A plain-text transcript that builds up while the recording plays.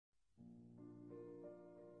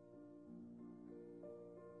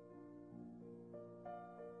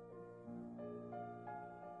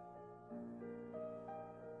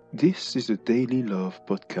This is the Daily Love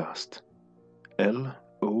podcast.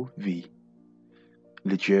 L.O.V.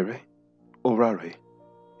 Legere, Orare,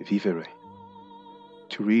 Vivere.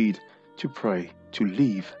 To read, to pray, to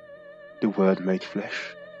live, the Word made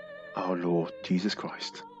flesh, our Lord Jesus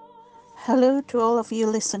Christ. Hello to all of you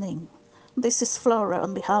listening. This is Flora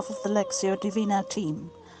on behalf of the Lectio Divina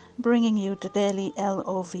team, bringing you the daily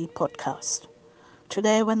L.O.V. podcast.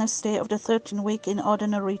 Today, Wednesday of the 13th week in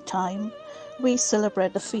Ordinary Time, we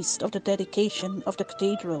celebrate the feast of the dedication of the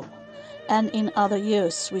Cathedral, and in other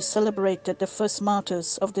years we celebrated the First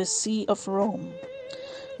Martyrs of the See of Rome.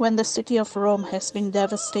 When the city of Rome has been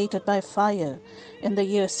devastated by fire in the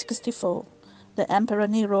year 64, the Emperor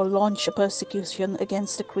Nero launched a persecution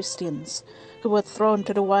against the Christians, who were thrown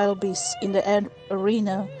to the wild beasts in the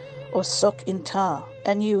arena or soaked in tar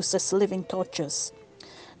and used as living torches.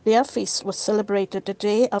 Their feast was celebrated the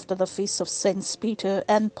day after the feast of Saints Peter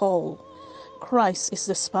and Paul. Christ is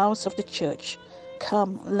the spouse of the Church.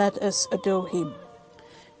 Come, let us adore him.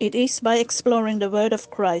 It is by exploring the word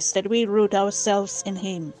of Christ that we root ourselves in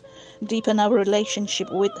him, deepen our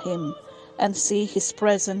relationship with him, and see his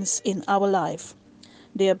presence in our life.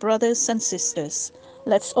 Dear brothers and sisters,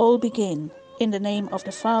 let's all begin in the name of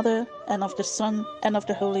the Father, and of the Son, and of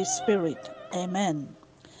the Holy Spirit. Amen.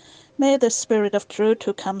 May the Spirit of truth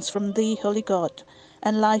who comes from thee, Holy God,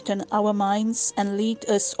 enlighten our minds and lead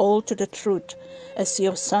us all to the truth, as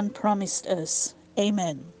your Son promised us.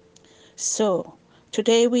 Amen. So,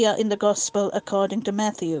 today we are in the Gospel according to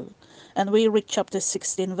Matthew, and we read chapter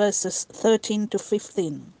 16, verses 13 to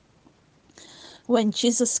 15. When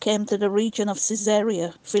Jesus came to the region of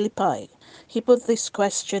Caesarea Philippi, he put this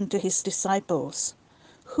question to his disciples: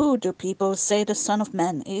 "Who do people say the Son of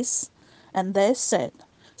Man is?" And they said,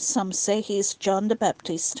 "Some say he is John the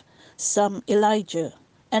Baptist, some Elijah,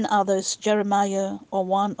 and others Jeremiah or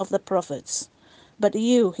one of the prophets. But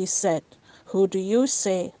you," he said, "who do you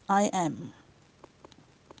say I am?"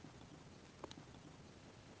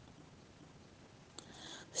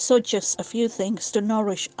 So just a few things to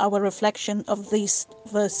nourish our reflection of these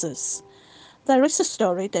verses. There is a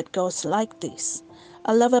story that goes like this.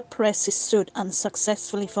 A lover pressed his suit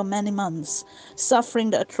unsuccessfully for many months, suffering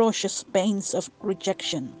the atrocious pains of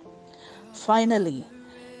rejection. Finally,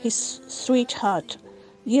 his sweetheart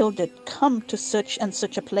yielded. "Come to such and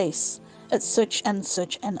such a place, at such and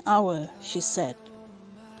such an hour," she said.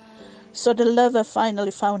 So the lover finally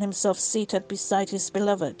found himself seated beside his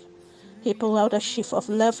beloved. He pulled out a sheaf of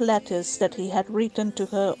love letters that he had written to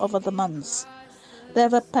her over the months. There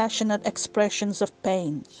were passionate expressions of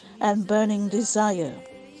pain and burning desire.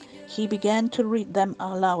 He began to read them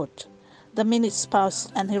aloud. The minutes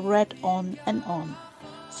passed and he read on and on.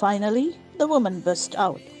 Finally, the woman burst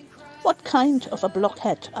out, "What kind of a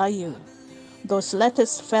blockhead are you? Those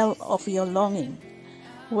letters fell of your longing.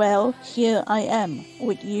 Well, here I am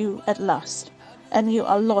with you at last, and you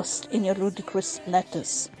are lost in your ludicrous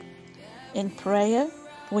letters." In prayer,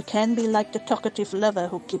 we can be like the talkative lover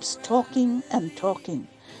who keeps talking and talking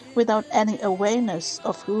without any awareness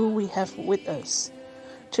of who we have with us.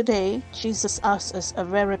 Today, Jesus asks us a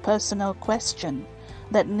very personal question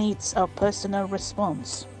that needs our personal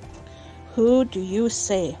response. Who do you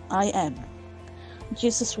say I am?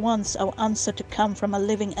 Jesus wants our answer to come from a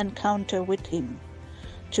living encounter with him.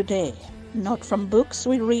 Today, not from books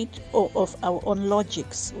we read or of our own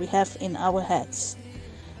logics we have in our heads.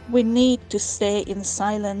 We need to stay in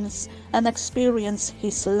silence and experience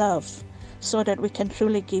his love so that we can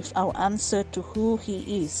truly give our answer to who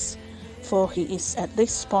he is, for he is at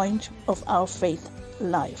this point of our faith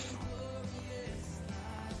life.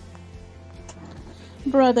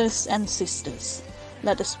 Brothers and sisters,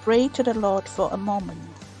 let us pray to the Lord for a moment.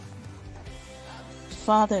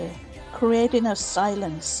 Father, create in us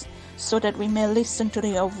silence so that we may listen to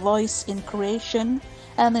your voice in creation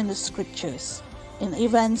and in the scriptures, in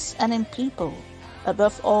events and in people,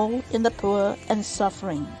 above all in the poor and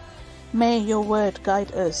suffering. May your word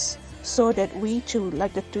guide us, so that we too,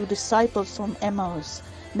 like the two disciples from Emmaus,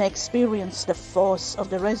 may experience the force of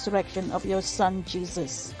the resurrection of your Son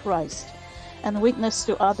Jesus Christ, and witness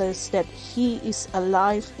to others that he is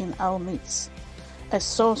alive in our midst, a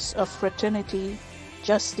source of fraternity,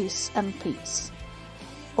 justice, and peace.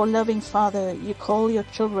 O loving Father, you call your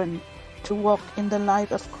children to walk in the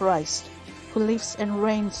light of Christ, who lives and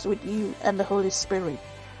reigns with you and the Holy Spirit,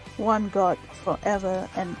 one God, forever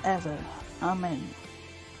and ever. Amen.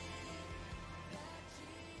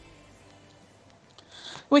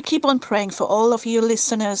 We keep on praying for all of you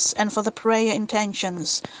listeners and for the prayer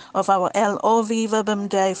intentions of our L.O.V. Verbum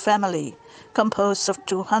Dei family, composed of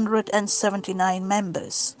 279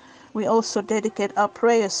 members. We also dedicate our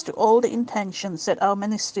prayers to all the intentions that our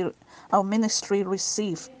ministry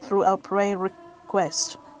receive through our prayer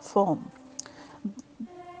request form.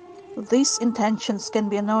 These intentions can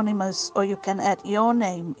be anonymous, or you can add your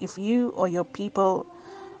name if you or your people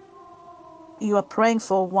you are praying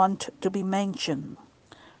for want to be mentioned.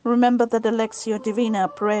 Remember that the Lectio Divina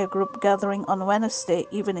prayer group gathering on Wednesday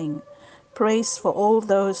evening prays for all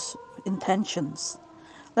those intentions.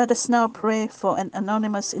 Let us now pray for an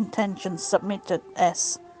anonymous intention submitted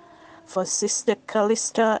as for Sister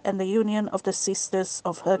Callista and the union of the sisters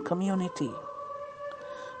of her community.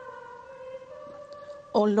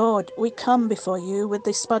 O Lord, we come before you with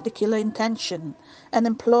this particular intention and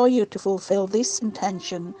implore you to fulfill this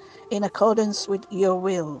intention in accordance with your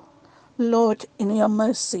will. Lord, in your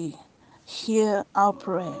mercy, hear our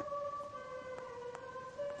prayer.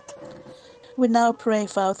 We now pray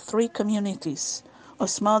for our three communities,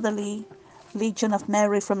 Osmotherly, Legion of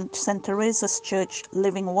Mary from St. Teresa's Church,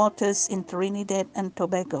 Living Waters in Trinidad and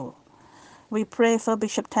Tobago. We pray for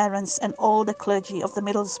Bishop Terence and all the clergy of the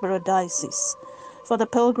Middlesbrough Diocese, for the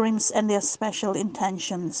pilgrims and their special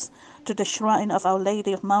intentions to the shrine of Our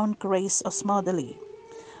Lady of Mount Grace, Osmotherly,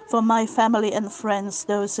 for my family and friends,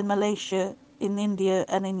 those in Malaysia, in India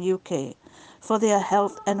and in UK, for their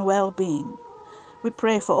health and well-being. We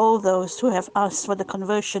pray for all those who have asked for the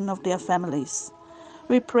conversion of their families.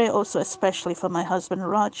 We pray also especially for my husband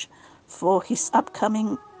Raj, for his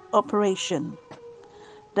upcoming operation,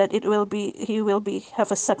 that he will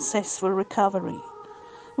have a successful recovery.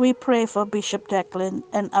 We pray for Bishop Declan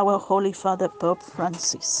and our Holy Father Pope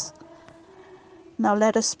Francis. Now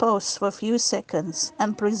let us pause for a few seconds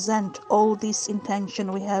and present all this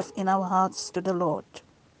intention we have in our hearts to the Lord.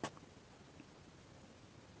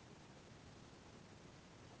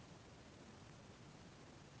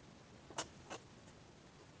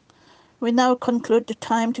 We now conclude the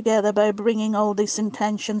time together by bringing all these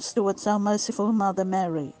intentions towards our merciful Mother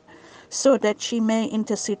Mary, so that she may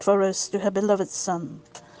intercede for us to her beloved Son,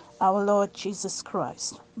 our Lord Jesus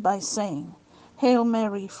Christ, by saying, Hail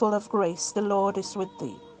Mary, full of grace, the Lord is with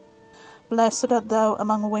thee. Blessed art thou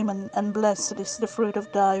among women, and blessed is the fruit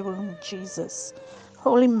of thy womb, Jesus.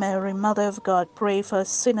 Holy Mary, Mother of God, pray for us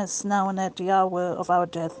sinners now and at the hour of our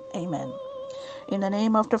death. Amen. In the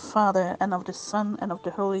name of the Father, and of the Son, and of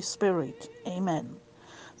the Holy Spirit. Amen.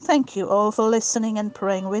 Thank you all for listening and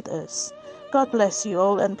praying with us. God bless you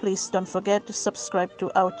all, and please don't forget to subscribe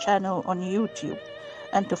to our channel on YouTube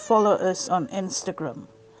and to follow us on Instagram.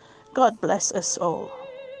 God bless us all.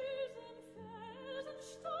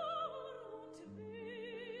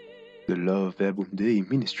 The L.O.V. Verbum Dei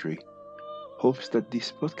ministry hopes that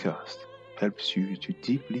this podcast helps you to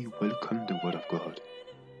deeply welcome the Word of God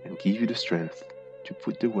and give you the strength to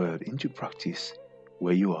put the Word into practice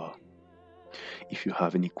where you are. If you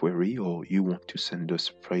have any query or you want to send us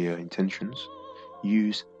prayer intentions,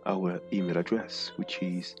 use our email address, which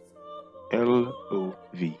is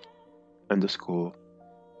LOV_verbumdei,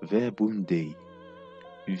 VERBUMDEI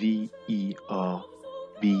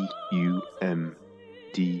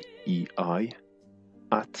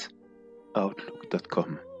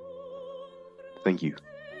 @outlook.com. Thank you.